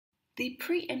The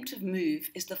preemptive move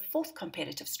is the fourth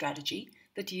competitive strategy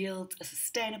that yields a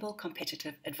sustainable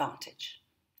competitive advantage.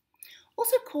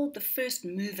 Also called the first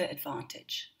mover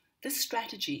advantage, this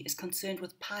strategy is concerned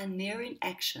with pioneering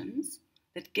actions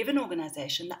that give an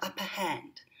organization the upper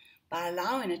hand by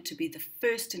allowing it to be the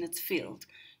first in its field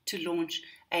to launch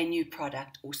a new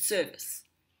product or service.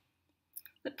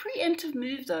 The preemptive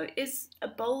move, though, is a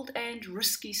bold and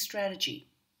risky strategy.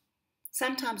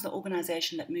 Sometimes the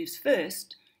organization that moves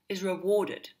first is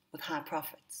rewarded with high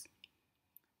profits.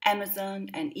 Amazon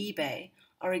and eBay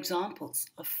are examples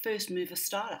of first mover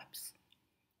startups.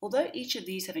 Although each of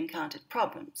these have encountered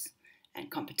problems and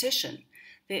competition,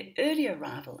 their early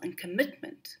arrival and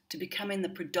commitment to becoming the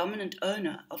predominant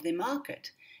owner of their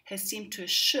market has seemed to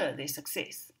assure their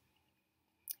success.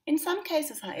 In some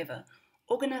cases, however,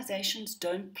 organizations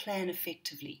don't plan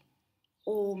effectively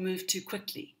or move too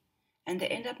quickly, and they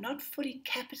end up not fully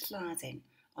capitalizing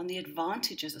on the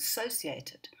advantages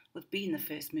associated with being the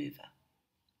first mover.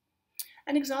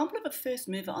 An example of a first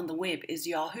mover on the web is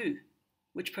Yahoo,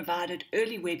 which provided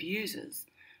early web users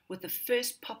with the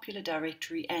first popular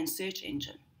directory and search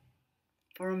engine.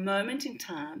 For a moment in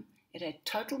time, it had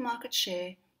total market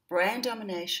share, brand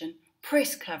domination,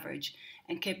 press coverage,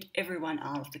 and kept everyone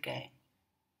out of the game.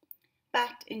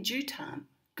 But in due time,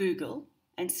 Google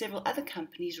and several other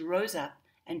companies rose up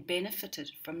and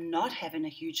benefited from not having a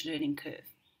huge learning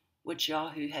curve, which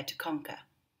Yahoo had to conquer.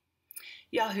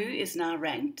 Yahoo is now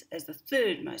ranked as the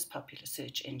third most popular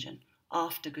search engine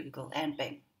after Google and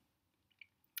Bing.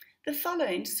 The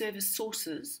following serve as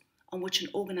sources on which an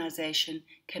organization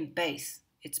can base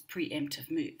its preemptive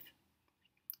move.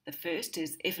 The first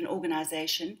is if an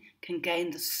organization can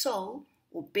gain the sole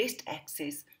or best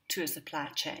access to a supply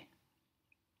chain.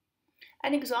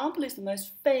 An example is the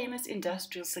most famous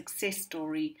industrial success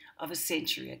story of a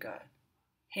century ago,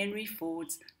 Henry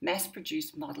Ford's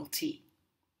mass-produced Model T.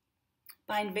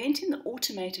 By inventing the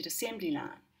automated assembly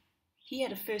line, he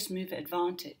had a first mover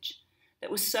advantage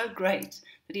that was so great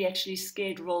that he actually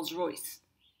scared Rolls-Royce,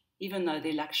 even though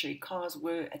their luxury cars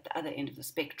were at the other end of the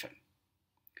spectrum.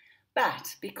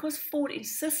 But because Ford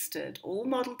insisted all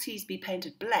Model Ts be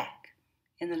painted black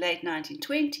in the late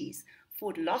 1920s,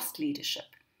 Ford lost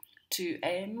leadership to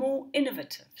a more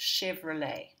innovative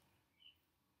Chevrolet.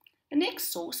 The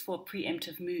next source for a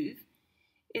preemptive move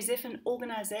is if an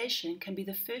organization can be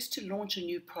the first to launch a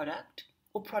new product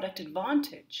or product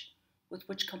advantage with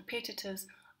which competitors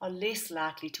are less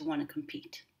likely to want to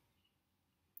compete.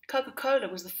 Coca-Cola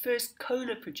was the first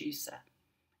cola producer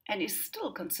and is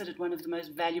still considered one of the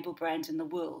most valuable brands in the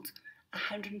world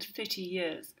 130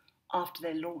 years after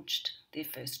they launched their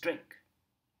first drink.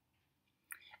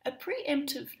 A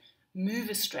preemptive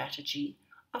mover strategy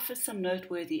offers some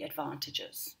noteworthy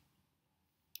advantages.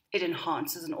 It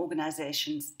enhances an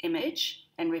organization's image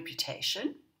and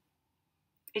reputation.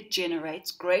 It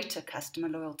generates greater customer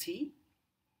loyalty.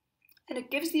 And it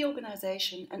gives the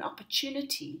organization an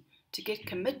opportunity to get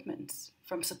commitments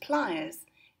from suppliers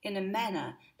in a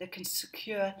manner that can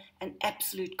secure an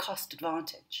absolute cost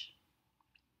advantage.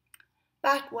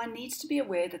 But one needs to be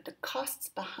aware that the costs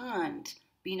behind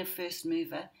being a first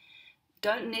mover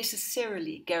don't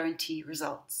necessarily guarantee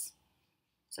results.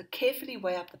 So carefully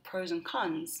weigh up the pros and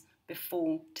cons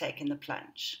before taking the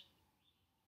plunge.